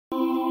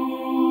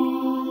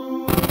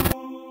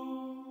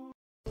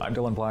I'm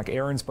Dylan Black.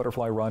 Aaron's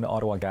Butterfly Run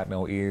Ottawa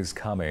Gatineau is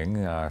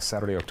coming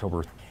Saturday,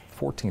 October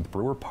 14th.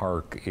 Brewer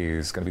Park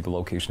is going to be the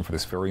location for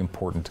this very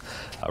important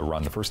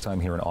run. The first time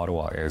here in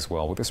Ottawa as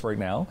well. With us right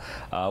now,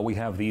 we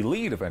have the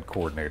lead event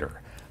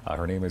coordinator.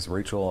 Her name is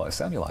Rachel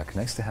Samulack.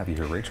 Nice to have you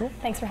here, Rachel.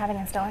 Thanks for having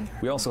us, Dylan.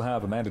 We also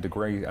have Amanda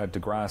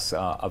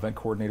DeGrace, event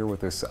coordinator with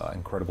this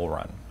incredible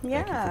run.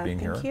 Yeah, thank you for being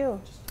here. Thank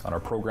you. On our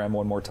program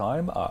one more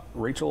time.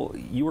 Rachel,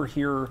 you were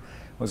here,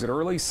 was it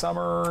early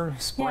summer,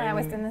 spring? Yeah, it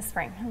was in the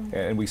spring.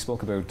 And we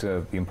spoke about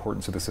the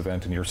importance of this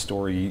event and your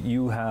story.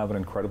 You have an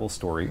incredible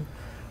story,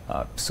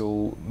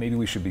 so maybe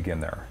we should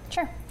begin there.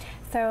 Sure.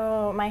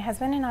 So my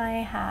husband and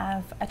I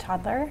have a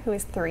toddler who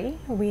is 3.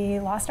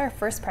 We lost our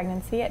first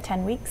pregnancy at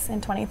 10 weeks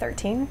in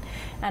 2013.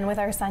 And with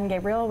our son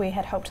Gabriel, we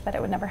had hoped that it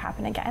would never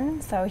happen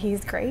again. So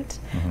he's great.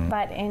 Mm-hmm.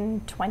 But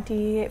in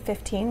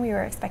 2015, we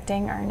were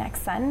expecting our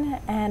next son.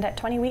 And at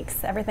 20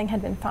 weeks, everything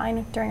had been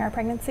fine during our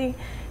pregnancy.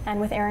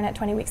 And with Aaron at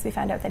 20 weeks, we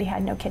found out that he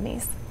had no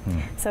kidneys.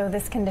 Mm. So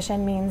this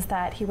condition means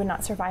that he would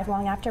not survive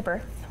long after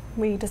birth.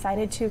 We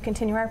decided to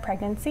continue our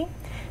pregnancy.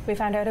 We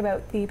found out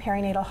about the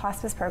perinatal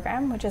hospice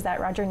program, which is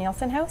at Roger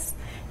Nielsen House,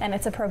 and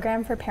it's a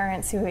program for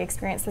parents who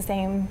experience the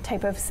same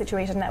type of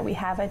situation that we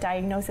have. A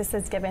diagnosis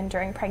is given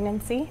during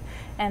pregnancy,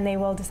 and they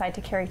will decide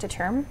to carry to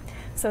term.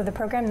 So the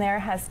program there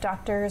has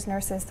doctors,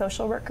 nurses,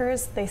 social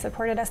workers. They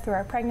supported us through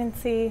our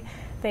pregnancy.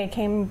 They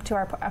came to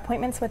our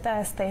appointments with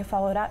us. They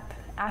followed up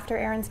after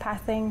Aaron's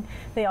passing.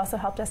 They also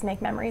helped us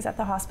make memories at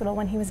the hospital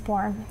when he was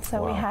born.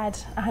 So wow. We had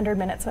 100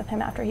 minutes with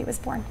him after he was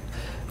born.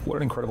 What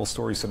an incredible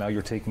story. So now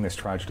you're taking this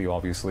tragedy,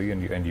 obviously,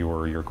 and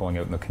you're going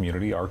out in the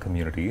community, our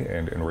community,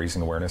 and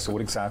raising awareness. So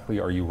what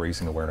exactly are you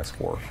raising awareness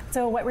for?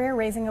 So what we're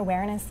raising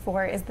awareness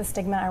for is the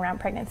stigma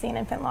around pregnancy and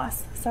infant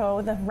loss.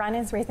 So the run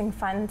is raising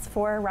funds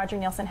for Roger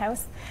Nielsen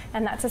House,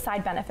 and that's a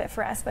side benefit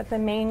for us. But the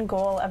main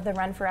goal of the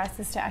run for us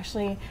is to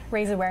actually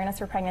raise awareness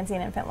for pregnancy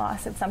and infant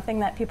loss. It's something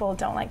that people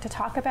don't like to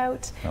talk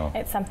about. Oh.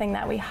 It's something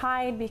that we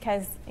hide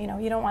because you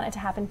don't want it to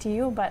happen to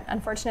you, but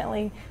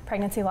unfortunately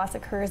pregnancy loss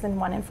occurs in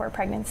 1 in 4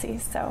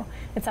 pregnancies. So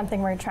it's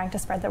something we're trying to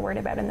spread the word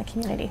about in the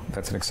community.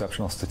 That's an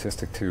exceptional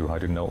statistic too. I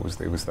didn't know it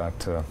was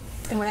that.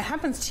 And when it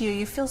happens to you,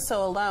 you feel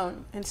so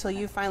alone until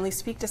you finally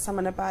speak to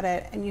someone about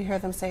it and you hear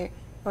them say,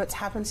 oh, it's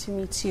happened to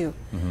me too.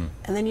 Mm-hmm.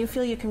 And then you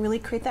feel you can really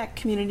create that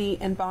community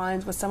and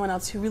bond with someone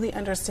else who really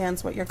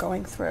understands what you're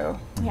going through.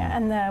 Mm-hmm. Yeah,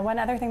 and the one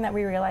other thing that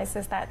we realized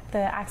is that the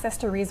access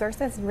to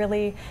resources,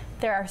 really,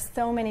 there are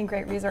so many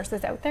great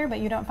resources out there, but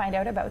you don't find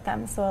out about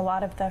them. So a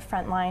lot of the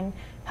frontline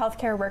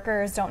healthcare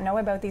workers don't know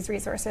about these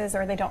resources,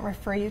 or they don't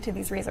refer you to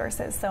these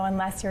resources. So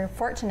unless you're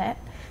fortunate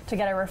to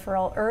get a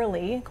referral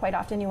early, quite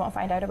often you won't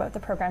find out about the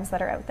programs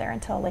that are out there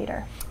until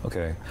later.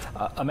 Okay.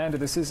 Amanda,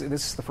 this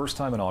is the first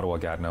time in Ottawa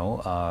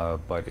Gatineau,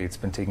 but it's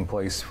been taking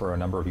place for a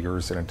number of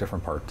years in a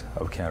different part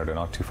of Canada,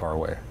 not too far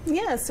away.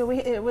 Yeah, so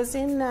it was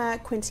in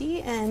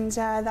Quinte, and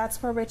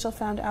that's where Rachel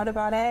found out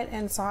about it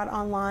and saw it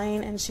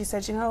online, and she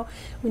said,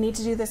 we need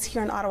to do this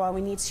here in Ottawa.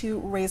 We need to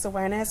raise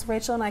awareness.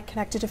 Rachel and I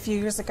connected a few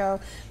years ago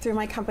through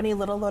my company,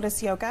 Little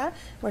Lotus Yoga,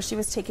 where she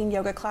was taking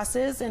yoga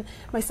classes, and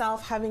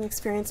myself, having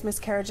experienced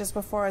miscarriages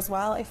before as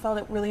well, I felt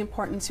it really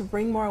important to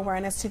bring more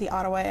awareness to the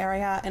Ottawa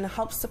area and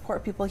help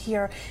support people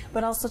here,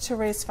 but also to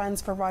raise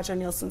funds for Roger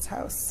Nielsen's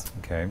house.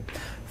 Okay.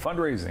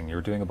 Fundraising.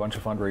 You're doing a bunch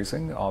of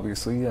fundraising,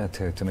 obviously,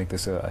 to make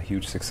this a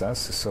huge success.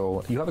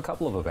 So you have a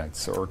couple of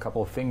events or a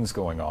couple of things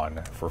going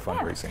on for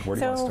fundraising. Yeah. Where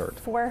do you want to start?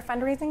 For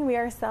fundraising, we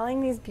are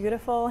selling these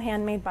beautiful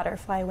handmade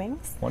butterfly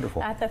wings.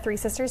 Wonderful. At the Three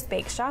Sisters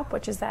Bake Shop,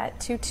 which is at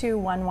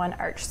 2211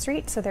 Arch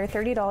Street. So they're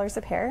 $30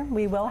 a pair.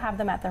 We will have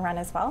them at the run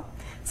as well.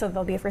 So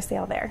they'll be for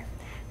sale there.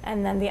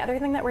 And then the other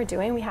thing that we're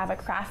doing, we have a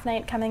craft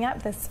night coming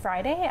up this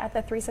Friday at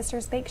the Three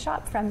Sisters Bake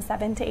Shop from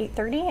 7 to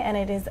 8:30, and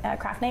it is a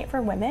craft night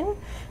for women,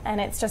 and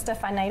it's just a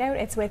fun night out.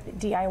 It's with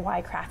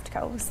DIY Craft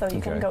Co. So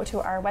you can go to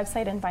our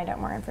website and find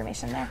out more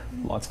information there.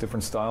 Lots of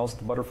different styles of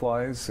the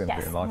butterflies and,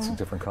 yes. and lots of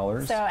different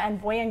colors. So,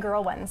 and boy and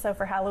girl ones. So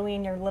for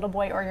Halloween, your little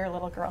boy or your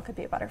little girl could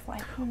be a butterfly.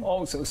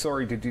 Oh, so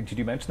sorry, did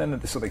you mention then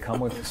that so they come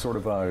with sort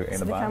of in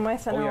so the back? They come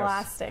with an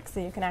elastic, so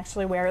you can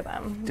actually wear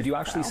them. Did you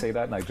actually say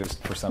that? And I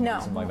just, for some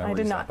reason, my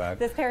memory is not bad.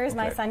 This pair is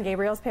my son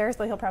Gabriel's pair,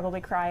 so he'll probably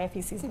cry if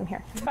he sees them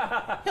here.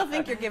 He'll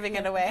think you're giving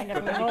it away.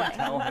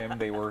 Tell him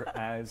they were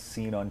as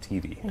seen on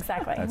TV.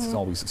 Exactly. That's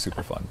always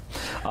super fun.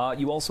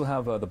 You also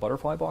have the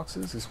butterfly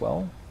boxes as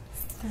well.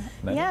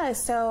 Yeah,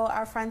 so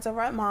our friends over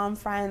at Mom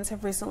Friends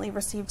have recently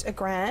received a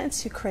grant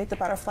to create the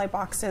butterfly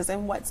boxes,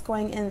 and what's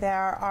going in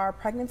there are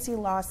pregnancy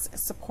loss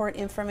support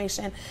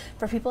information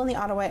for people in the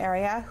Ottawa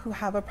area who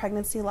have a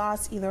pregnancy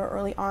loss either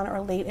early on or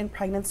late in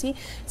pregnancy,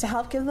 to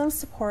help give them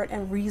support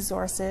and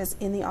resources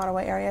in the Ottawa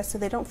area so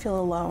they don't feel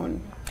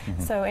alone.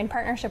 Mm-hmm. So in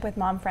partnership with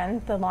Mom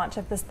Friends, the launch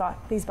of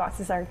these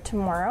boxes are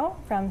tomorrow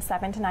from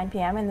 7 to 9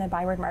 p.m. in the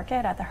Byward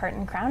Market at the Heart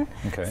and Crown.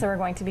 Okay. So we're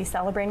going to be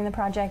celebrating the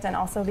project and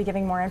also be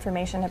giving more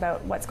information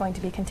about what's going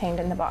to be contained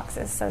in the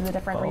boxes, so the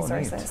different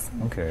resources.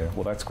 Neat. Okay,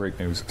 well that's great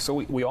news. So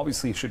we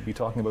obviously should be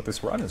talking about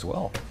this run as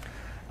well.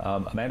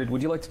 Amanda,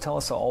 would you like to tell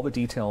us all the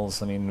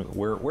details? I mean,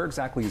 where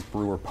exactly is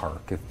Brewer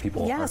Park, if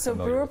people aren't so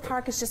familiar Brewer with it?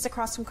 Park is just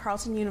across from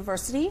Carleton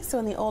University, so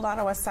in the Old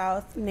Ottawa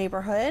South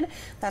neighborhood.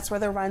 That's where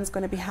the run's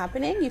going to be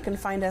happening. You can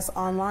find us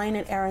online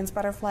at Erin's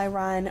Butterfly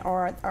Run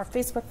or our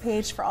Facebook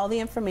page for all the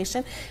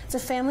information. It's a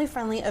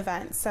family-friendly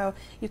event, so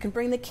you can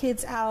bring the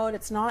kids out.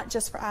 It's not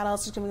just for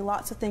adults. There's going to be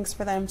lots of things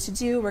for them to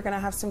do. We're going to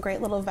have some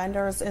great little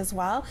vendors as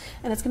well,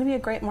 and it's going to be a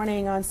great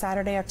morning on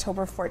Saturday,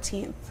 October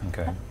 14th.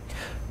 Okay.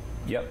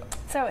 Yep.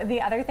 So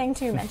the other thing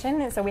to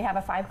mention is, so we have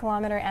a 5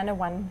 kilometer and a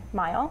 1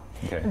 mile.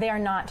 Okay. They are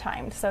not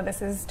timed, so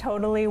this is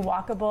totally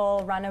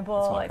walkable,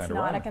 runnable. It's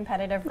not a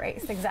competitive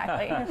race,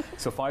 exactly.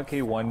 So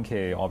 5K,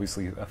 1K,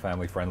 obviously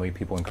family friendly.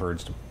 People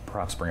encouraged to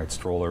perhaps bring out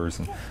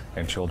strollers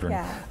and children.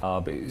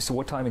 Yeah. So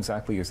what time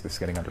exactly is this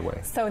getting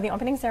underway? So the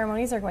opening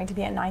ceremonies are going to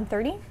be at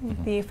 9:30.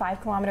 The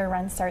 5 kilometer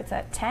run starts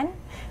at 10,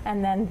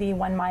 and then the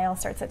 1 mile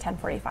starts at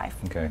 10:45.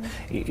 Okay.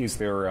 Is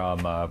there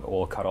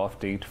a cutoff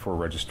date for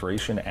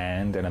registration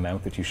and an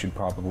amount that you should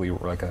probably,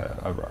 like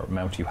a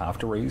amount you have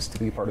to raise to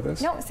be a part of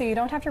this? No, so you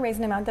don't have to raise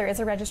an amount. There is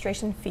a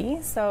registration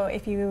fee. So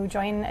if you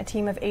join a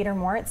team of 8 or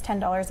more, it's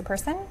 $10 a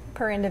person.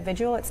 Per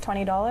individual, it's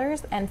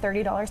 $20 and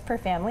 $30 per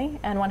family.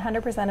 And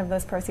 100% of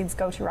those proceeds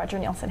go to Roger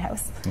Nielsen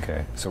House.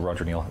 Okay. So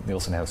Roger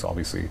Nielsen House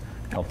obviously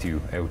helped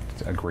you out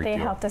a great deal. They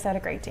helped us out a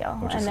great deal,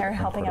 and they're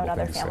helping out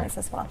other families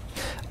as well.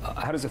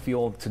 How does it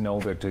feel to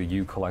know that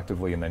you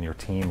collectively and then your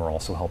team are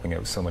also helping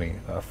out so many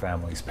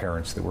families,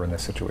 parents that were in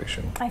this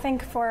situation? I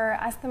think for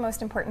us the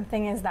most important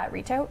thing is that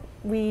reach out.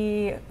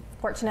 We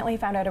fortunately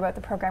found out about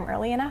the program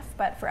early enough,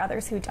 but for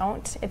others who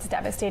don't, it's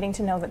devastating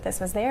to know that this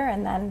was there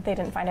and then they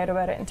didn't find out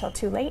about it until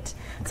too late.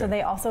 Okay. So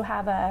they also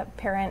have a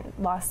parent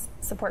loss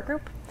support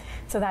group.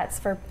 So that's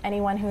for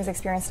anyone who's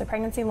experienced a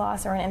pregnancy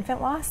loss or an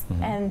infant loss,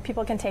 and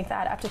people can take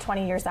that up to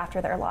 20 years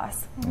after their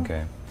loss.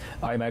 Okay.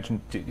 I imagine,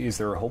 is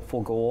there a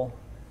hopeful goal?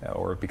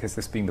 Or because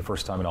this being the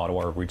first time in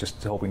Ottawa, are we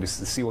just hoping to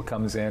see what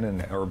comes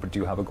in, or do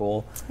you have a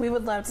goal? We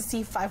would love to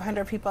see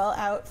 500 people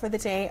out for the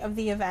day of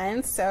the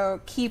event,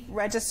 so keep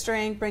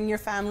registering, bring your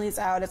families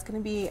out. It's going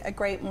to be a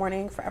great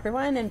morning for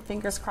everyone, and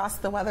fingers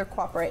crossed the weather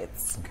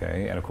cooperates.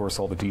 Okay, and of course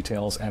all the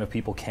details, and if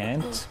people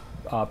can't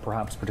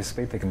perhaps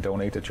participate, they can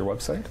donate at your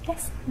website?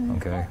 Yes.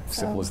 Okay,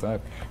 simple as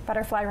that.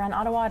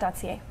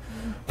 Butterflyrunottawa.ca.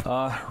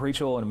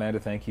 Rachel and Amanda,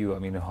 thank you. I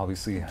mean,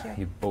 obviously,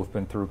 you've both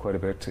been through quite a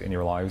bit in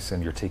your lives,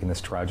 and you're taking this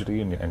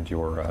tragedy and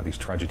your these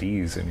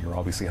tragedies, and you're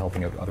obviously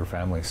helping out other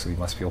families, so you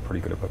must feel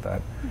pretty good about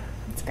that.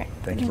 That's great.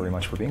 Thank you very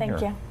much for being here.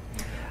 Thank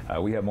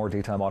you. We have more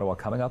Daytime Ottawa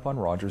coming up on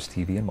Rogers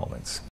TV in moments.